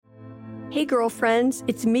Hey girlfriends,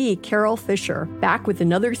 it's me, Carol Fisher, back with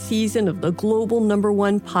another season of the global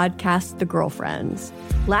 #1 podcast, The Girlfriends.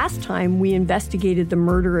 Last time, we investigated the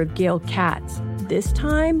murder of Gail Katz. This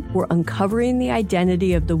time, we're uncovering the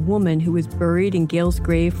identity of the woman who was buried in Gail's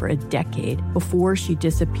grave for a decade before she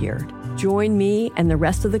disappeared. Join me and the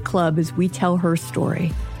rest of the club as we tell her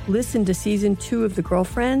story. Listen to Season 2 of The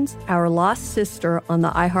Girlfriends, Our Lost Sister on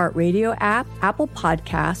the iHeartRadio app, Apple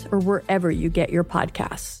Podcasts, or wherever you get your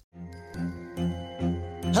podcasts.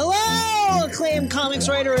 Hello, acclaimed comics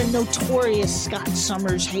writer and notorious Scott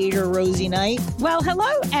Summers hater, Rosie Knight. Well, hello,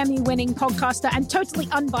 Emmy-winning podcaster and totally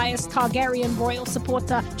unbiased Targaryen royal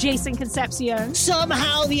supporter, Jason Concepcion.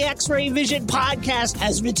 Somehow the X-Ray Vision podcast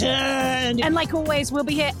has returned. And like always, we'll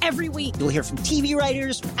be here every week. You'll hear from TV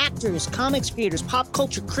writers, actors, comics creators, pop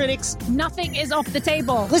culture critics. Nothing is off the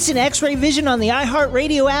table. Listen to X-Ray Vision on the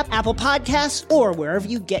iHeartRadio app, Apple Podcasts, or wherever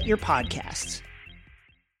you get your podcasts.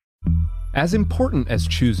 As important as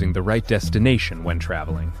choosing the right destination when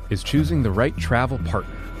traveling is choosing the right travel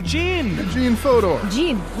partner. Gene Fodor.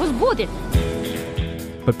 Gene was good.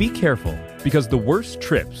 But be careful, because the worst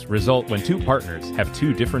trips result when two partners have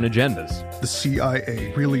two different agendas. The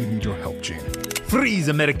CIA really need your help, Gene. Freeze,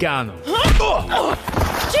 Americano.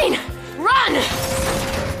 Gene, run!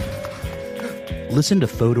 Listen to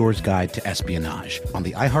Fodor's Guide to Espionage on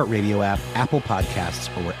the iHeartRadio app, Apple Podcasts,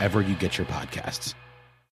 or wherever you get your podcasts.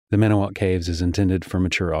 The Manawa Caves is intended for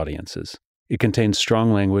mature audiences. It contains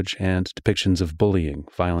strong language and depictions of bullying,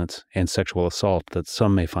 violence, and sexual assault that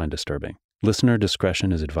some may find disturbing. Listener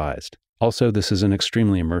discretion is advised. Also, this is an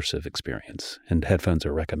extremely immersive experience, and headphones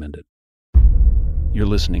are recommended. You're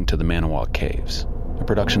listening to The Manawa Caves, a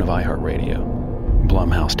production of iHeartRadio,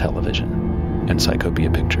 Blumhouse Television, and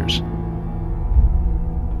Psychopia Pictures.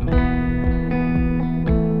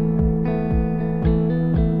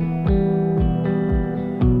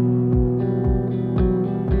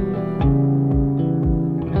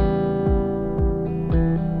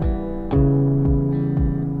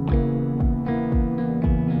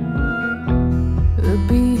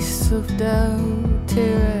 Of doubt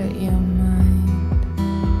tear at your mind.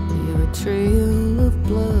 Leave a trail of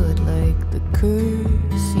blood like the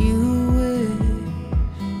curse you wish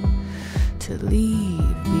to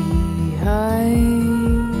leave behind.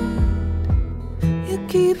 You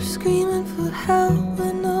keep screaming for help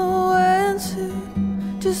with no answer.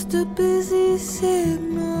 Just a busy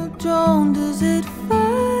signal drone. Does it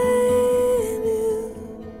find you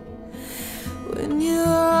when you're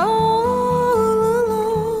all?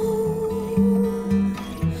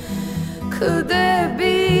 Could there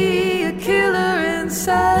be a killer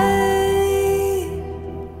inside?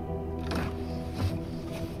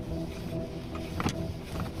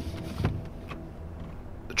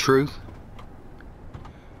 The truth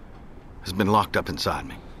has been locked up inside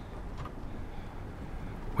me.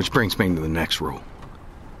 Which brings me to the next rule.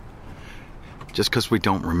 Just because we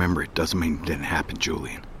don't remember it doesn't mean it didn't happen,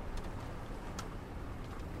 Julian.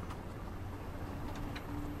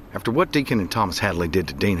 After what Deacon and Thomas Hadley did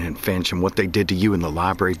to Dina and Finch and what they did to you in the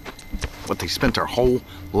library, what they spent their whole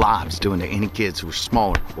lives doing to any kids who were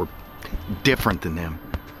smaller or different than them,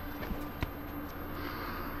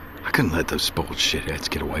 I couldn't let those spoiled shitheads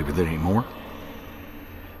get away with it anymore.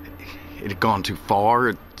 It had gone too far.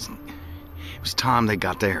 It was time they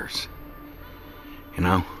got theirs. You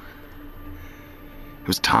know? It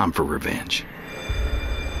was time for revenge.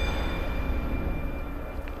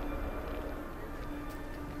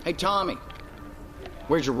 Hey, Tommy.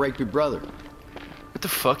 Where's your rapey brother? What the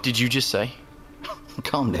fuck did you just say?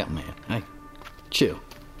 Calm down, man. Hey, chill.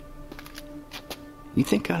 You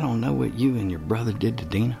think I don't know what you and your brother did to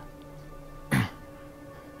Dina?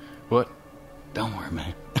 What? Don't worry,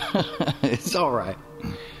 man. It's all right.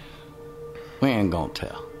 We ain't gonna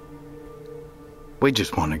tell. We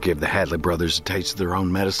just want to give the Hadley brothers a taste of their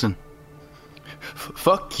own medicine.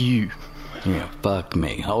 Fuck you. Yeah, fuck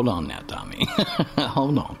me. Hold on now, Tommy.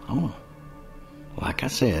 Hold on. Like I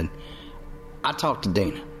said, I talked to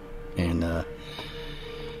Dina, and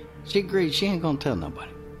she agreed she ain't gonna tell nobody.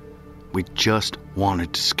 We just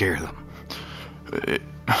wanted to scare them.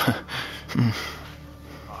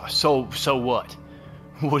 So what?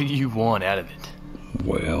 What do you want out of it?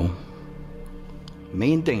 Well,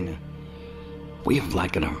 me and Dina, we have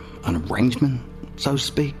like an arrangement, so to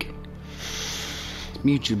speak. It's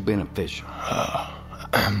mutually beneficial.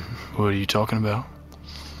 What are you talking about?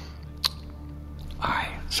 Alright,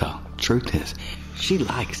 so, truth is, she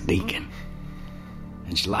likes Deacon.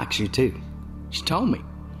 And she likes you too. She told me.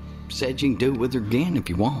 Said you can do it with her again if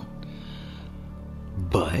you want.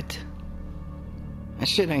 But that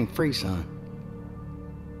shit ain't free, son.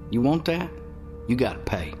 You want that? You gotta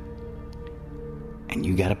pay. and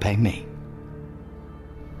you gotta pay me.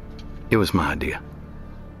 It was my idea.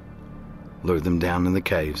 Lure them down in the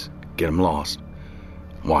caves, get them lost,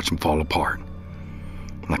 watch them fall apart,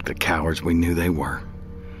 like the cowards we knew they were.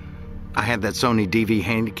 I had that Sony DV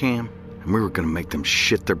Handycam, and we were gonna make them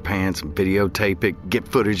shit their pants and videotape it, get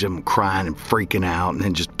footage of them crying and freaking out, and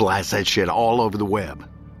then just blast that shit all over the web.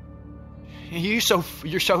 You're so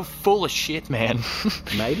full of shit, man.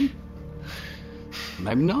 Maybe.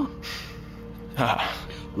 Maybe not.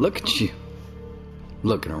 Look at you.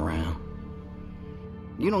 Looking around.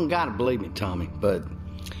 You don't gotta believe me, Tommy, but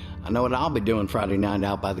I know what I'll be doing Friday night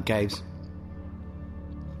out by the caves.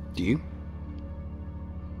 Do you?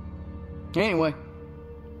 Anyway,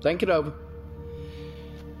 think it over.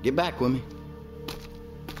 Get back with me.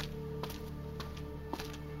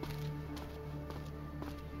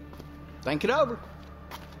 Think it over.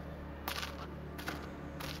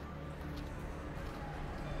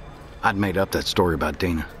 I'd made up that story about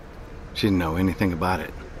Dina. She didn't know anything about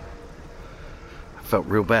it. I felt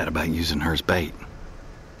real bad about using her as bait.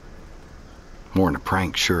 More than a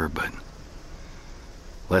prank, sure, but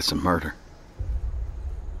less than murder.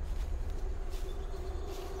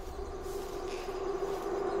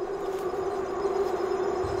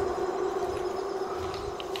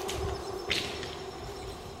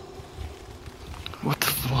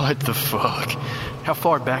 What the fuck? How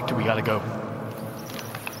far back do we gotta go?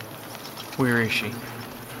 Where is she?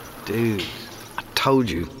 Dude, I told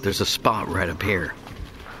you there's a spot right up here.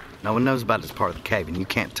 No one knows about this part of the cave, and you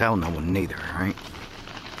can't tell no one neither, right?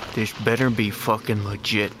 This better be fucking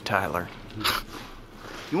legit, Tyler.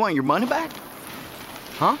 You want your money back?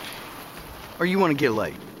 Huh? Or you want to get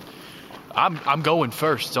laid? I'm going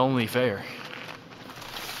first. It's only fair.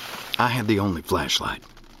 I had the only flashlight.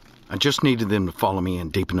 I just needed them to follow me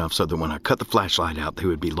in deep enough so that when I cut the flashlight out, they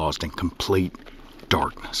would be lost in complete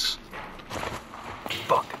darkness.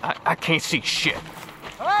 Fuck, I can't see shit.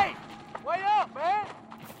 Hey! Wait up, man!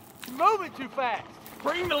 You're moving too fast.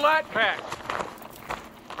 Bring the light back.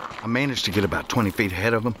 I managed to get about 20 feet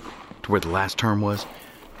ahead of them to where the last turn was,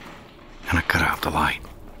 and I cut out the light.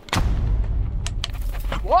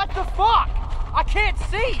 What the fuck? I can't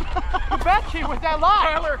see! You're back here with that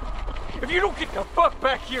light! Tyler! If you don't get the fuck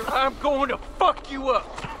back here, I'm going to fuck you up.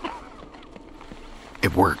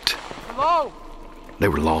 It worked. Hello? They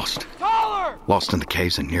were lost. Tyler! Lost in the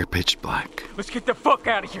caves and near pitch black. Let's get the fuck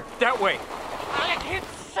out of here. That way. I can't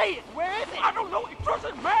see it. Where is it? I don't know. It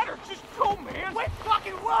doesn't matter. Just go, man. Wait,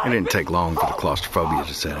 fucking run! It didn't take long for the claustrophobia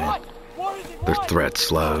to set in. Their threats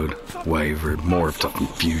slowed, wavered, morphed to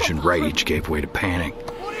confusion. Rage gave way to panic.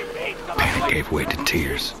 Panic gave way to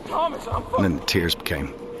tears. And then the tears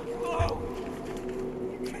became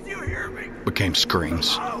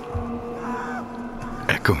screams,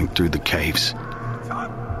 echoing through the caves.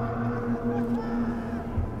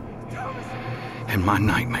 In my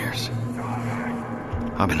nightmares,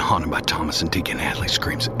 I've been haunted by Thomas and Deacon Hadley's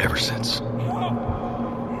screams ever since.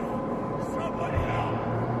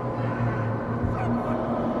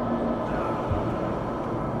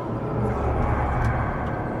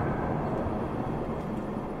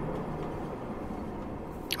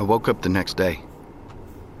 I woke up the next day,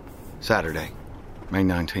 Saturday, May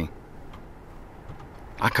 19th.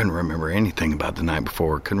 I couldn't remember anything about the night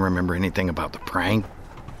before, couldn't remember anything about the prank.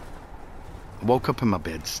 I woke up in my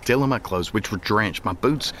bed, still in my clothes, which were drenched, my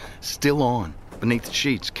boots still on, beneath the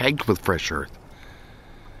sheets, caked with fresh earth.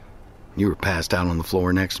 You were passed out on the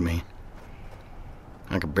floor next to me.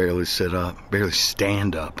 I could barely sit up, barely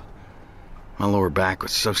stand up. My lower back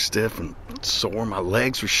was so stiff and sore, my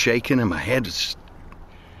legs were shaking, and my head was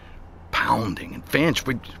pounding. And Finch,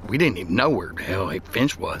 we didn't even know where the hell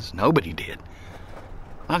Finch was. Nobody did.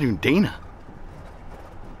 Not even Dina.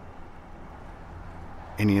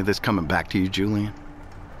 Any of this coming back to you, Julian?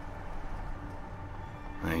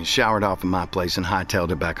 I showered off in my place and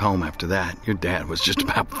hightailed it back home after that. Your dad was just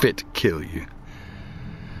about fit to kill you.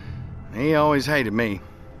 He always hated me.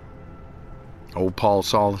 Old Paul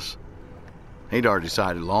Solis. He'd already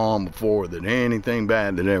decided long before that anything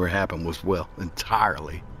bad that ever happened was, well,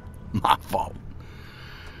 entirely my fault.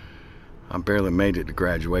 I barely made it to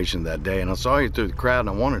graduation that day, and I saw you through the crowd, and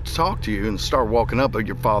I wanted to talk to you and start walking up, but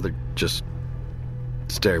your father just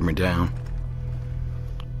stared me down.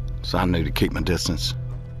 So I knew to keep my distance.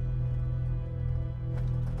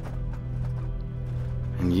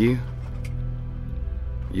 And you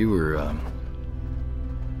were,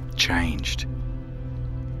 changed.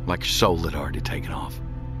 Like your soul had already taken off.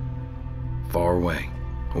 Far away.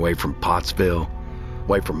 Away from Pottsville.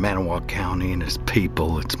 Away from Manawha County and its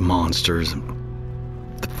people, its monsters,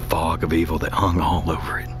 and the fog of evil that hung all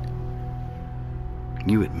over it.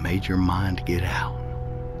 You had made your mind to get out.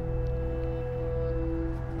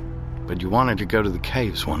 But you wanted to go to the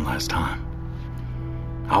caves one last time.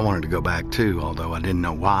 I wanted to go back too, although I didn't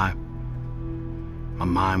know why. My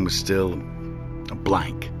mind was still a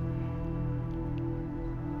blank.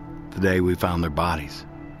 The day we found their bodies.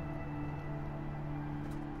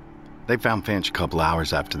 They found Finch a couple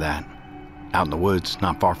hours after that. Out in the woods,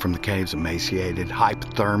 not far from the caves, emaciated,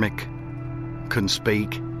 hypothermic, couldn't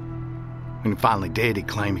speak. When he finally did, he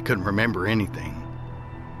claimed he couldn't remember anything.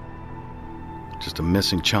 Just a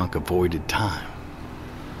missing chunk of voided time.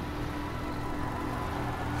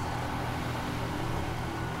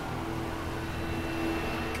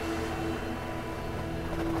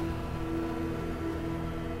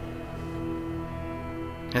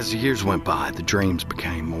 As the years went by, the dreams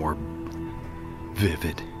became more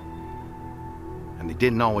vivid. And they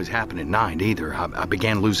didn't always happen at night either. I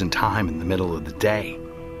began losing time in the middle of the day.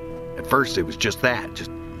 At first it was just that, just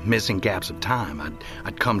missing gaps of time.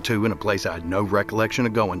 I'd come to in a place I had no recollection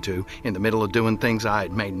of going to, in the middle of doing things I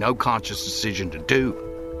had made no conscious decision to do.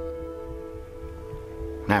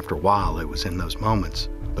 And after a while, it was in those moments,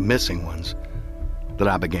 the missing ones, that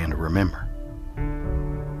I began to remember.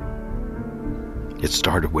 It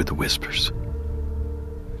started with the whispers.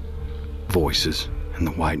 Voices and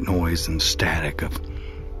the white noise and static of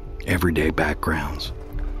everyday backgrounds.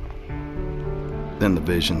 Then the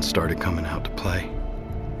visions started coming out to play.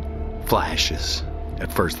 Flashes.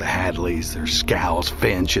 At first the Hadleys, their scowls,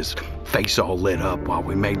 Finch, his face all lit up while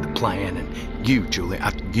we made the plan. And you, Julie,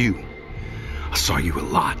 I saw you a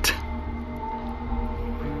lot.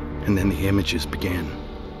 And then the images began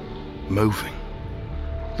moving.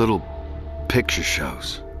 Little picture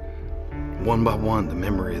shows. One by one, the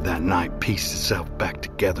memory of that night pieced itself back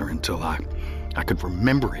together until I could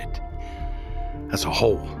remember it as a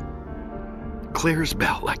whole. Clear as a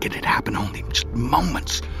bell, like it had happened only just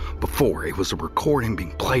moments before. It was a recording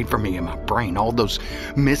being played for me in my brain. All those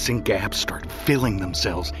missing gaps started filling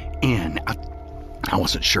themselves in. I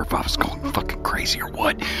wasn't sure if I was going fucking crazy or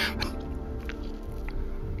what. But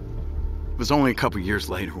it was only a couple years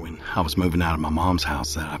later when I was moving out of my mom's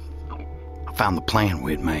house that I found the plan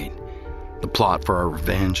we had made. The plot for our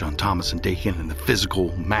revenge on Thomas and Deacon and the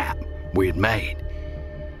physical map we had made.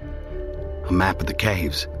 A map of the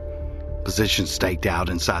caves. Position staked out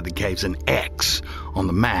inside the caves, an X on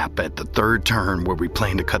the map at the third turn where we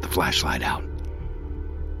planned to cut the flashlight out.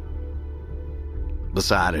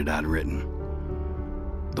 Beside it, I'd written,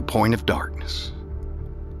 "The point of darkness."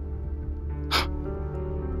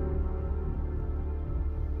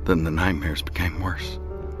 Then the nightmares became worse.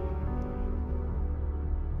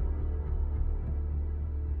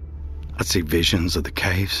 I'd see visions of the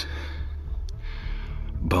caves.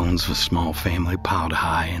 Bones of a small family piled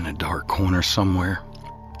high in a dark corner somewhere.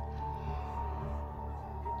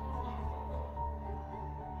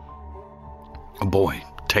 A boy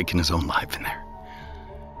taking his own life in there.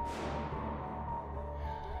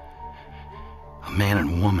 A man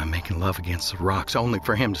and a woman making love against the rocks, only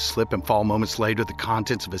for him to slip and fall moments later, the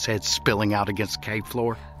contents of his head spilling out against the cave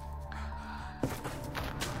floor.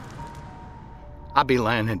 I'd be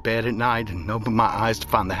laying in bed at night and open my eyes to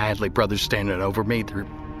find the Hadley brothers standing over me, their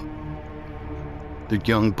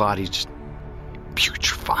young bodies just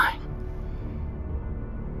putrefying.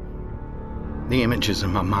 The images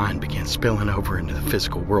in my mind began spilling over into the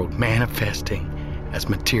physical world, manifesting as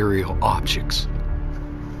material objects.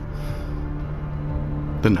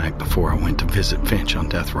 The night before I went to visit Finch on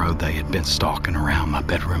death row, they had been stalking around my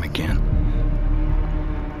bedroom again.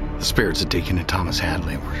 The spirits of Deacon and Thomas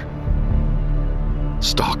Hadley were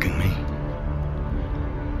stalking me.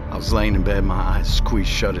 I was laying in bed, my eyes squeezed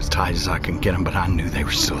shut as tight as I could get them, but I knew they were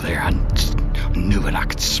still there. I knew it. I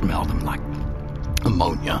could smell them like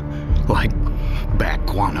ammonia, like bat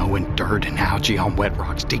guano and dirt and algae on wet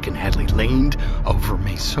rocks. Deacon Hadley leaned over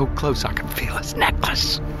me so close I could feel his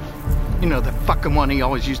necklace. You know, that fucking one he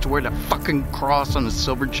always used to wear, that fucking cross on the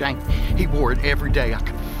silver chain. He wore it every day. I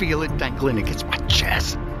could feel it dangling against my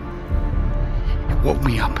chest. It woke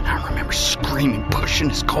me up and I remember screaming, pushing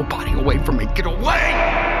his cold body away from me. Get away!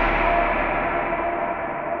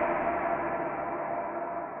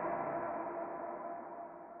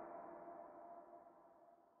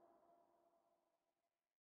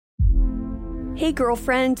 Hey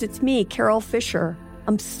girlfriends, it's me, Carol Fisher.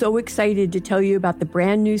 I'm so excited to tell you about the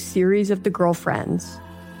brand new series of The Girlfriends.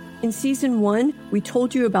 In season 1, we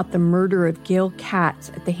told you about the murder of Gail Katz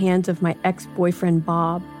at the hands of my ex-boyfriend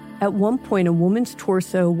Bob. At one point, a woman's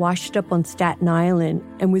torso washed up on Staten Island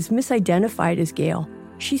and was misidentified as Gail.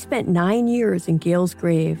 She spent 9 years in Gail's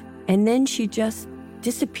grave, and then she just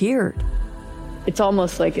disappeared. It's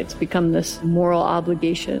almost like it's become this moral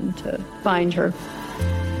obligation to find her.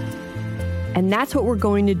 And that's what we're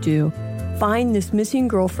going to do. Find this missing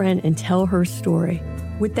girlfriend and tell her story.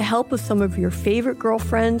 With the help of some of your favorite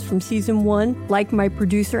girlfriends from season 1, like my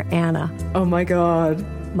producer, Anna. Oh my God.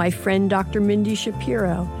 My friend, Dr. Mindy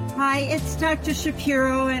Shapiro. Hi, it's Dr.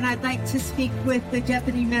 Shapiro, and I'd like to speak with the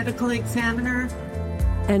Deputy Medical Examiner.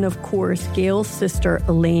 And of course, Gail's sister,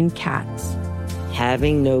 Elaine Katz.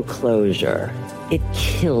 Having no closure, it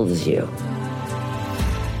kills you.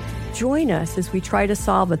 Join us as we try to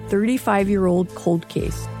solve a 35-year-old cold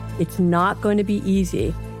case. It's not going to be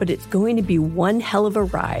easy, but it's going to be one hell of a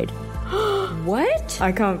ride. What?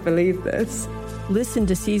 I can't believe this. Listen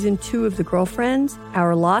to Season 2 of The Girlfriends,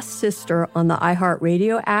 Our Lost Sister on the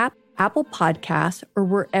iHeartRadio app, Apple Podcasts, or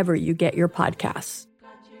wherever you get your podcasts.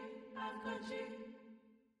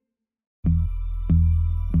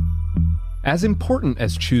 As important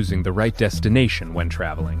as choosing the right destination when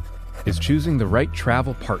traveling is choosing the right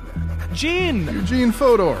travel partner. Eugene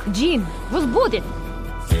Fodor. Gene, was будет.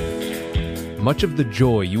 Much of the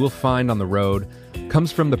joy you will find on the road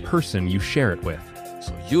comes from the person you share it with.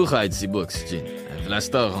 So you write the books, Gene, and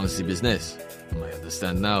Vlastar runs the business. I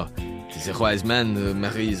understand now. It is a wise man who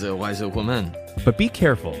marries a wiser woman. But be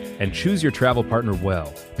careful and choose your travel partner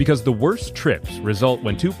well, because the worst trips result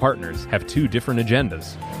when two partners have two different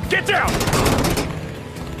agendas. Get down!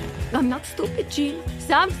 I'm not stupid, Gene.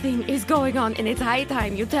 Something is going on, and it's high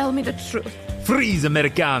time you tell me the truth. Freeze,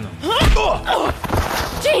 Americano!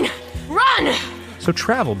 Gene, run! So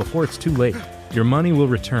travel before it's too late. Your money will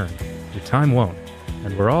return, your time won't,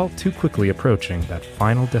 and we're all too quickly approaching that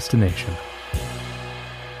final destination.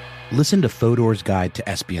 Listen to Fodor's Guide to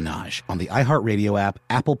Espionage on the iHeartRadio app,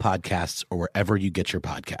 Apple Podcasts, or wherever you get your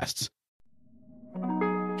podcasts.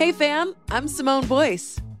 Hey fam, I'm Simone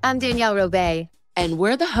Boyce. I'm Danielle Robay. And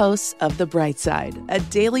we're the hosts of The Bright Side, a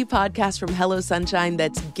daily podcast from Hello Sunshine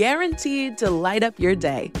that's guaranteed to light up your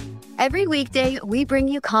day. Every weekday, we bring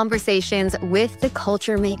you conversations with the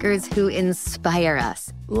culture makers who inspire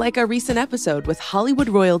us. Like our recent episode with Hollywood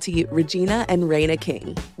royalty Regina and Raina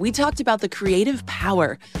King. We talked about the creative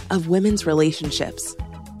power of women's relationships.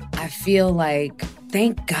 I feel like,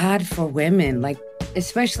 thank God for women, like,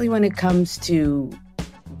 especially when it comes to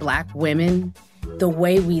Black women, the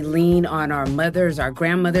way we lean on our mothers, our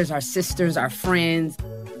grandmothers, our sisters, our friends.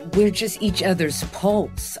 We're just each other's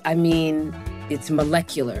pulse. I mean, it's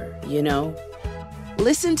molecular, you know?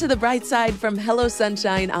 Listen to The Bright Side from Hello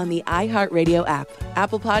Sunshine on the iHeartRadio app,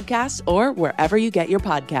 Apple Podcasts, or wherever you get your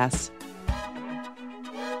podcasts.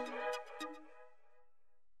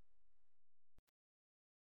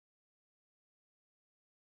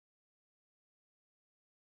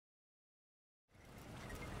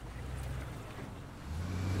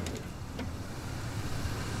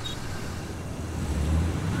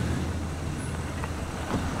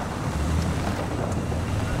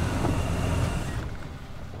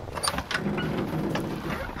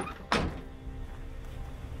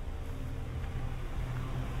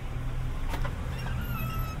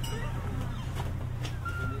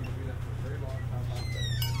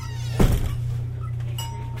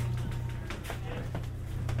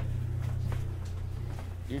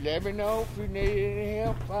 You let me know if you need any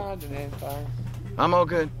help finding anything. I'm all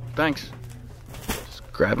good, thanks. Just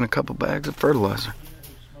grabbing a couple bags of fertilizer.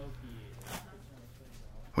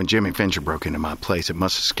 When Jimmy Fincher broke into my place, it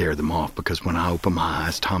must have scared them off, because when I opened my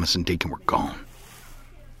eyes, Thomas and Deacon were gone.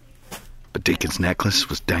 But Deacon's necklace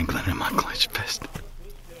was dangling in my clenched fist.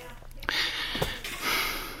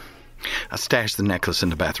 I stashed the necklace in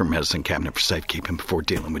the bathroom medicine cabinet for safekeeping before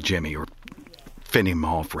dealing with Jimmy, or fending him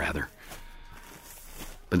off, rather.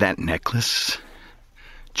 But that necklace,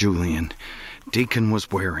 Julian, Deacon was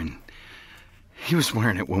wearing. He was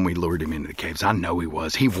wearing it when we lured him into the caves. I know he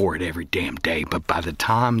was. He wore it every damn day. But by the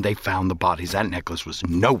time they found the bodies, that necklace was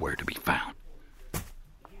nowhere to be found.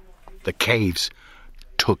 The caves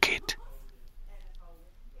took it.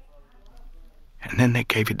 And then they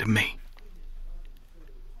gave it to me.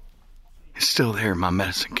 It's still there in my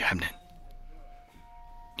medicine cabinet.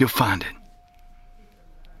 You'll find it.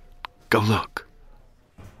 Go look.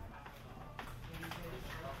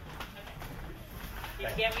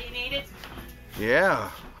 Get what you needed? Yeah.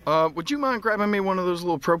 Would you mind grabbing me one of those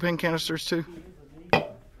little propane canisters, too?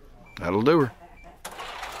 That'll do her.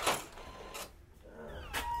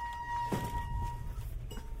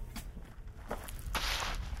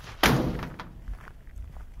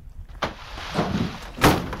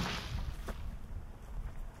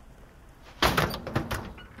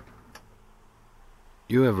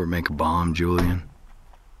 You ever make a bomb, Julian?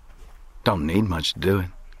 Don't need much to do it.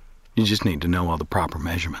 You just need to know all the proper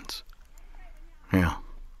measurements. Yeah.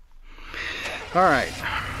 All right.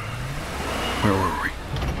 Where were we?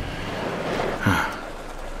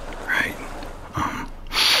 Right.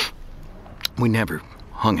 We never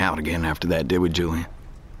hung out again after that, did we, Julian?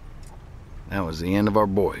 That was the end of our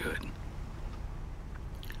boyhood.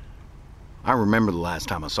 I remember the last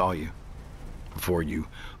time I saw you, before you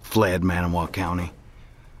fled Manawha County.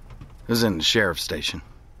 It was in the sheriff's station.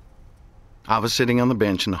 I was sitting on the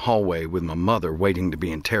bench in the hallway with my mother waiting to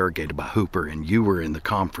be interrogated by Hooper, and you were in the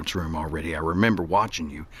conference room already. I remember watching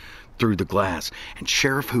you through the glass, and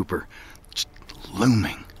Sheriff Hooper just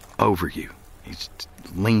looming over you. He's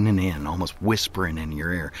leaning in, almost whispering in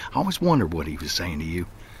your ear. I always wondered what he was saying to you.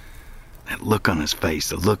 That look on his face,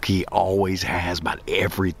 the look he always has about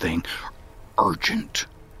everything urgent.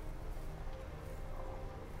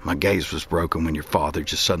 My gaze was broken when your father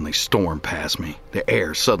just suddenly stormed past me. The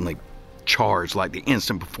air suddenly charged like the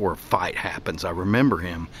instant before a fight happens. I remember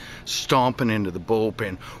him stomping into the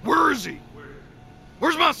bullpen. Where is he?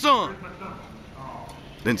 Where's my son?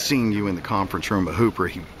 Then seeing you in the conference room of Hooper,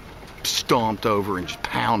 he stomped over and just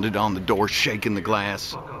pounded on the door, shaking the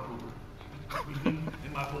glass.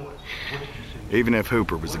 Even if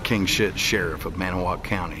Hooper was the king shit sheriff of Manawha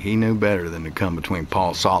County, he knew better than to come between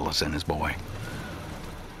Paul Solis and his boy.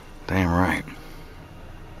 Damn right.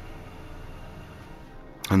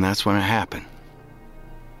 And that's when it happened.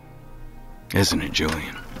 Isn't it,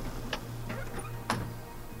 Julian?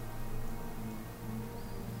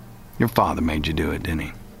 Your father made you do it, didn't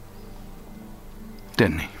he?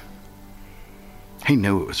 Didn't he? He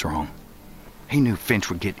knew it was wrong. He knew Finch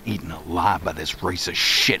would get eaten alive by this racist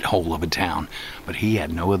shithole of a town, but he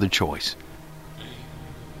had no other choice.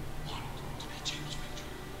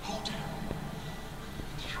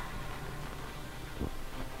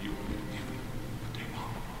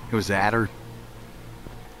 It was that or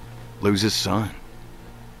lose his son.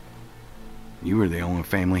 You were the only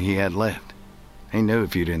family he had left. He knew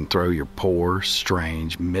if you didn't throw your poor,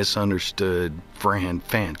 strange, misunderstood friend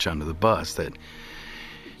Finch under the bus that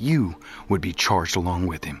you would be charged along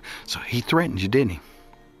with him. So he threatened you, didn't he?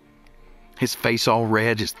 His face all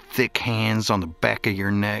red, his thick hands on the back of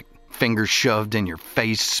your neck, fingers shoved in your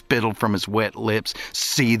face, spittle from his wet lips,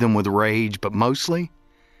 seething with rage, but mostly,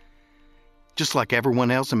 just like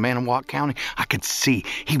everyone else in Manawha County, I could see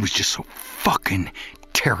he was just so fucking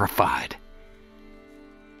terrified.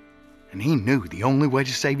 And he knew the only way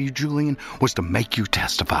to save you, Julian, was to make you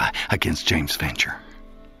testify against James Fincher.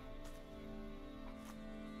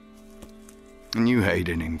 And you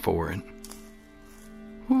hated him for it.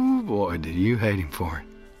 Oh boy, did you hate him for it.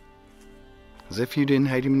 As if you didn't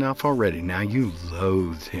hate him enough already, now you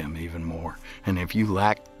loathed him even more. And if you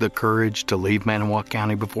lacked the courage to leave Manawha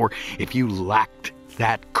County before, if you lacked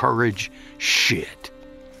that courage, shit.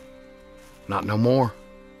 Not no more.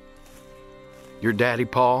 Your daddy,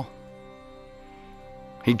 Paul,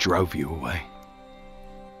 he drove you away.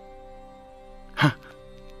 Huh.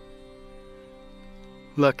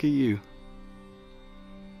 Lucky you.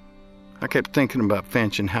 I kept thinking about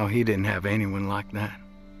Finch and how he didn't have anyone like that.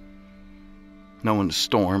 No one to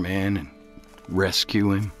storm in and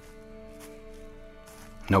rescue him.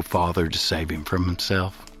 No father to save him from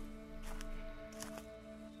himself.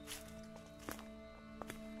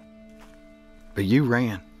 But you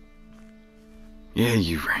ran. Yeah,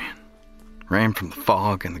 you ran. Ran from the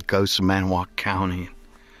fog and the ghosts of Manawha County. And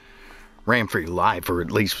ran for your life, or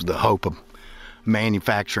at least with the hope of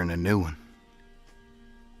manufacturing a new one.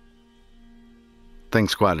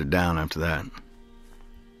 Things quieted down after that.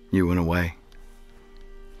 You went away.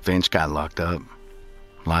 Finch got locked up.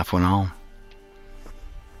 Life went on.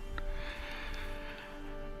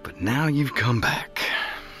 But now you've come back.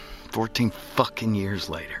 14 fucking years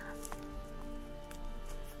later.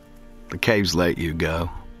 The caves let you go.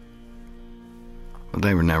 But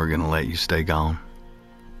they were never gonna let you stay gone.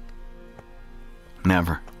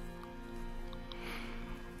 Never.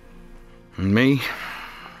 And me,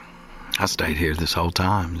 I stayed here this whole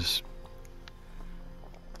time, just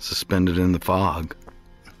suspended in the fog.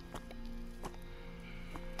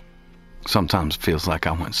 Sometimes it feels like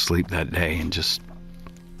I went to sleep that day and just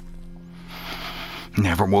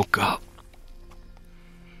never woke up.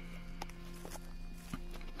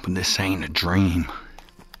 But this ain't a dream.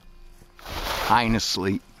 I ain't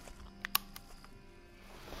asleep.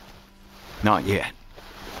 Not yet.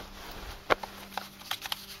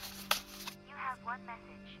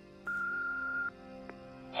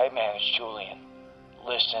 Hey man, it's Julian.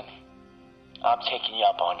 Listen, I'm taking you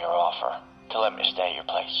up on your offer to let me stay at your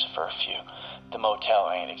place for a few. The motel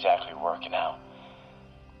ain't exactly working out.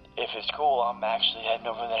 If it's cool, I'm actually heading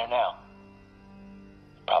over there now.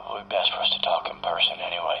 Probably best for us to talk in person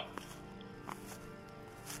anyway.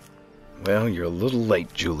 Well, you're a little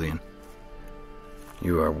late, Julian.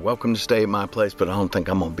 You are welcome to stay at my place, but I don't think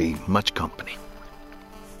I'm going to be much company.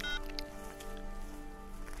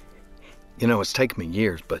 You know, it's taken me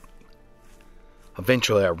years, but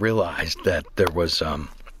eventually I realized that there was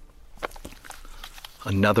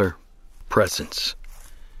another presence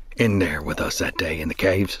in there with us that day in the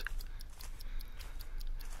caves.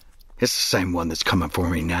 It's the same one that's coming for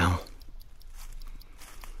me now.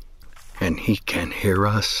 And he can hear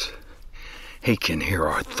us. He can hear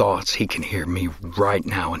our thoughts. He can hear me right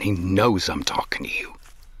now, and he knows I'm talking to you.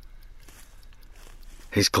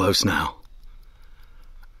 He's close now.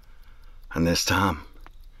 And this time,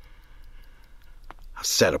 I've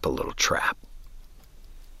set up a little trap.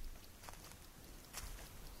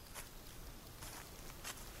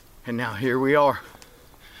 And now here we are.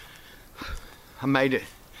 I made it.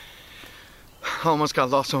 I almost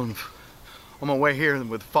got lost on my way here when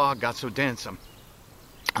the fog got so dense.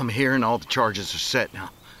 I'm here and all the charges are set now.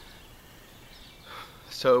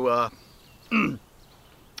 So, if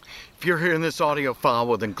you're hearing this audio file,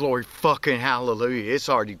 well then glory fucking hallelujah. It's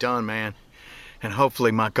already done, man. And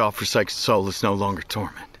hopefully my godforsaken soul is no longer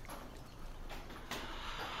torment.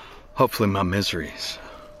 Hopefully my miseries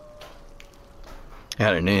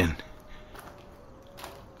at an end.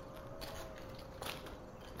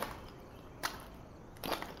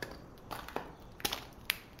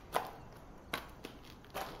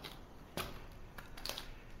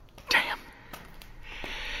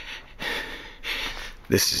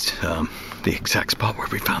 This is the exact spot where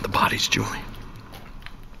we found the bodies, Julian.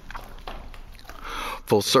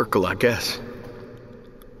 Full circle, I guess.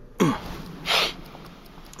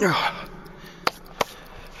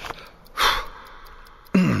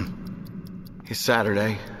 It's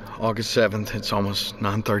Saturday, August 7th. It's almost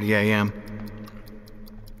 9:30 a.m.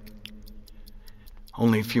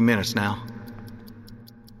 Only a few minutes now.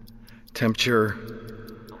 Temperature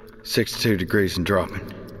 62 degrees and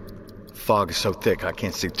dropping. Fog is so thick I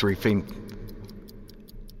can't see 3 feet.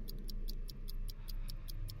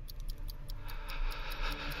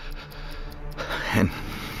 And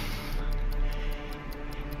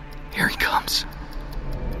here he comes.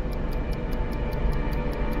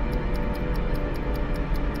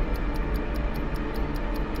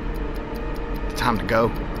 Time to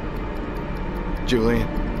go. Julian,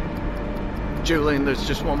 there's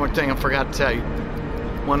just one more thing I forgot to tell you.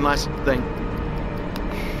 One last thing.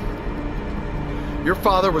 Your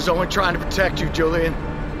father was only trying to protect you, Julian.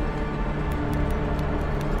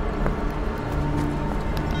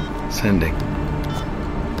 Sending.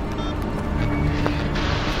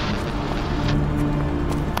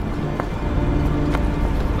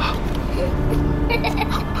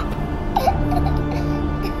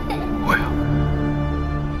 Well,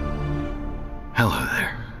 hello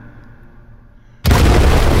there.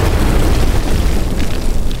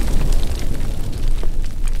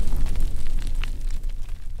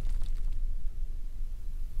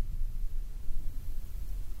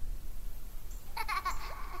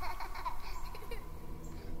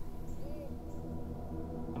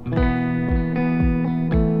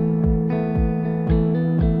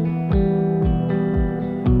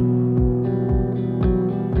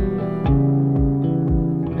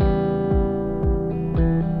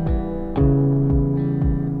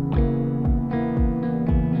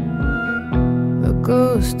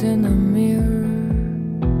 Ghost in the mirror,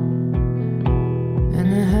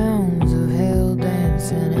 and the hounds of hell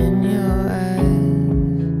dancing in your eyes,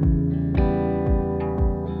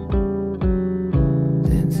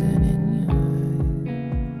 dancing in your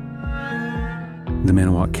eyes. The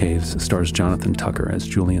Manawa Caves stars Jonathan Tucker as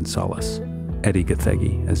Julian Salas, Eddie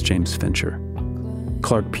Gathegi as James Fincher,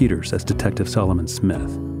 Clark Peters as Detective Solomon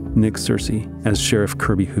Smith, Nick Searcy as Sheriff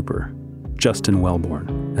Kirby Hooper, Justin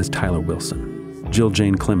Wellborn as Tyler Wilson, Jill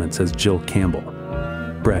Jane Clements as Jill Campbell,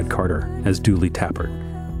 Brad Carter as Dooley Tappert,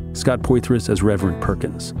 Scott Poitras as Reverend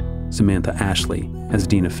Perkins, Samantha Ashley as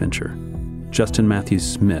Dina Fincher, Justin Matthews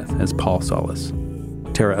Smith as Paul Salas,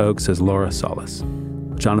 Tara Oakes as Laura Salas,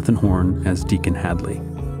 Jonathan Horn as Deacon Hadley,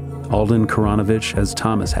 Alden Karanovich as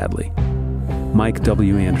Thomas Hadley, Mike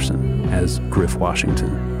W. Anderson as Griff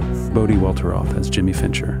Washington, Bodie Welteroth as Jimmy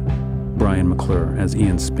Fincher, Brian McClure as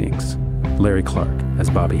Ian Spinks, Larry Clark as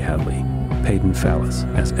Bobby Hadley, Peyton Fallis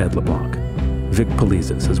as Ed LeBlanc, Vic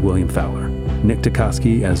Polizas as William Fowler, Nick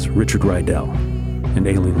Tukoski as Richard Rydell, and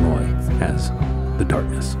Aileen Loy as The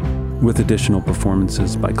Darkness, with additional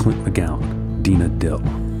performances by Clint McGowan, Dina Dill,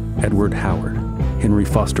 Edward Howard, Henry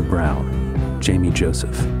Foster Brown, Jamie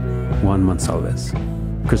Joseph, Juan Monsalves,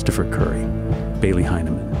 Christopher Curry, Bailey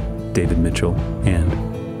Heineman, David Mitchell, and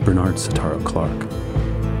Bernard Sotaro Clark.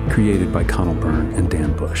 Created by Connell Byrne and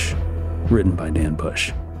Dan Bush. Written by Dan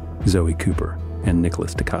Bush, Zoe Cooper, and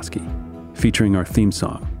Nicholas Tukoski, featuring our theme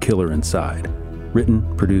song, Killer Inside,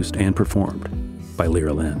 written, produced, and performed by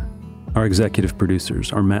Lyra Lynn. Our executive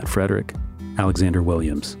producers are Matt Frederick, Alexander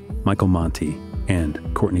Williams, Michael Monty, and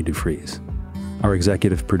Courtney DeFries. Our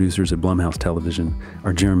executive producers at Blumhouse Television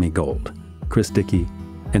are Jeremy Gold, Chris Dickey,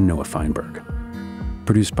 and Noah Feinberg.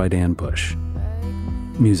 Produced by Dan Bush.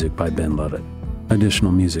 Music by Ben Lovett.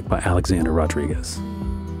 Additional music by Alexander Rodriguez.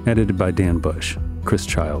 Edited by Dan Bush, Chris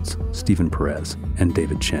Childs, Stephen Perez, and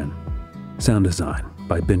David Chen. Sound design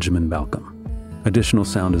by Benjamin Balcom. Additional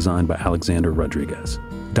sound design by Alexander Rodriguez.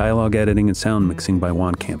 Dialogue editing and sound mixing by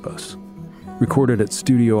Juan Campos. Recorded at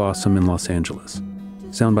Studio Awesome in Los Angeles,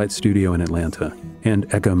 Soundbite Studio in Atlanta,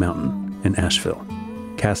 and Echo Mountain in Asheville.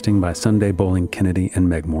 Casting by Sunday Bowling Kennedy and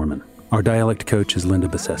Meg Morman. Our dialect coach is Linda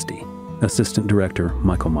Basesti. Assistant Director,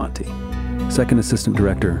 Michael Monty. Second Assistant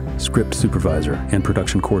Director, Script Supervisor, and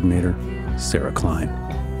Production Coordinator, Sarah Klein.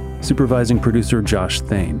 Supervising Producer, Josh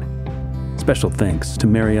Thane. Special thanks to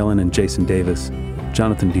Mary Ellen and Jason Davis,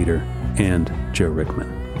 Jonathan Dieter, and Joe Rickman.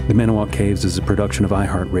 The Manawa Caves is a production of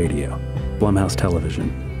iHeartRadio, Blumhouse Television,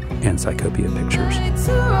 and Psychopia Pictures.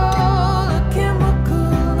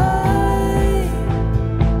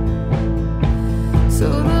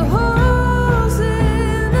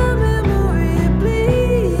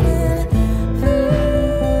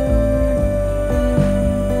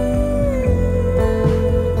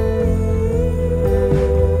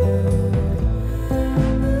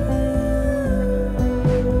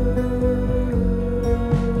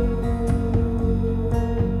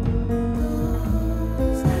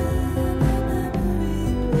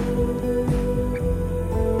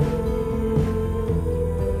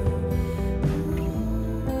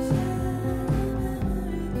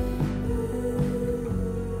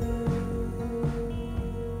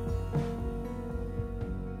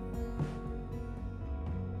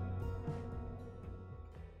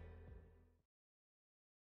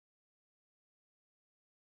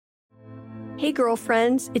 Hey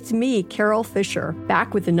girlfriends, it's me, Carol Fisher,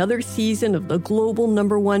 back with another season of the global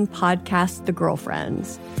 #1 podcast, The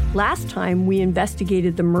Girlfriends. Last time, we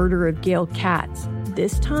investigated the murder of Gail Katz.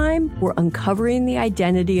 This time, we're uncovering the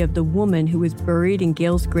identity of the woman who was buried in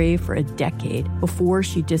Gail's grave for a decade before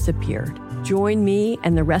she disappeared. Join me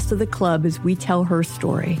and the rest of the club as we tell her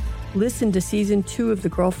story. Listen to Season 2 of The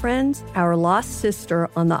Girlfriends, Our Lost Sister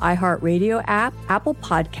on the iHeartRadio app, Apple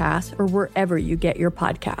Podcasts, or wherever you get your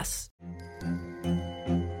podcasts.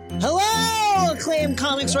 Hello, acclaimed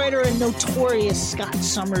comics writer and notorious Scott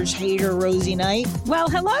Summers hater, Rosie Knight. Well,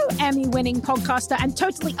 hello, Emmy-winning podcaster and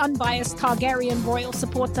totally unbiased Targaryen royal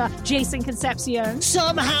supporter, Jason Concepcion.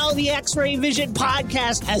 Somehow the X-Ray Vision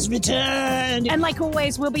podcast has returned. And like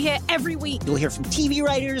always, we'll be here every week. You'll hear from TV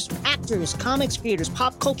writers, actors, comics creators,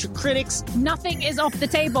 pop culture critics. Nothing is off the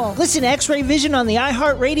table. Listen to X-Ray Vision on the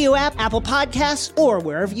iHeartRadio app, Apple Podcasts, or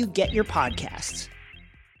wherever you get your podcasts.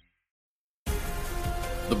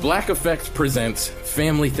 The Black Effect presents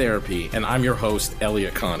Family Therapy, and I'm your host,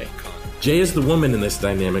 Elliot Connie. Jay is the woman in this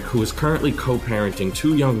dynamic who is currently co-parenting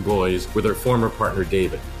 2 young boys with her former partner,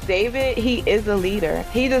 David. David, he is a leader.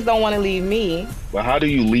 He just don't want to leave me. But how do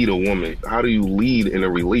you lead a woman? How do you lead in a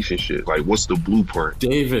relationship? Like, what's the blueprint?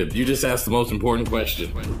 David, you just asked the most important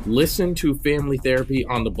question. Listen to Family Therapy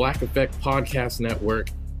on the Black Effect Podcast Network,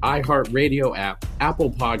 iHeartRadio app, Apple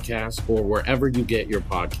Podcasts, or wherever you get your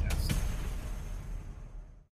podcasts.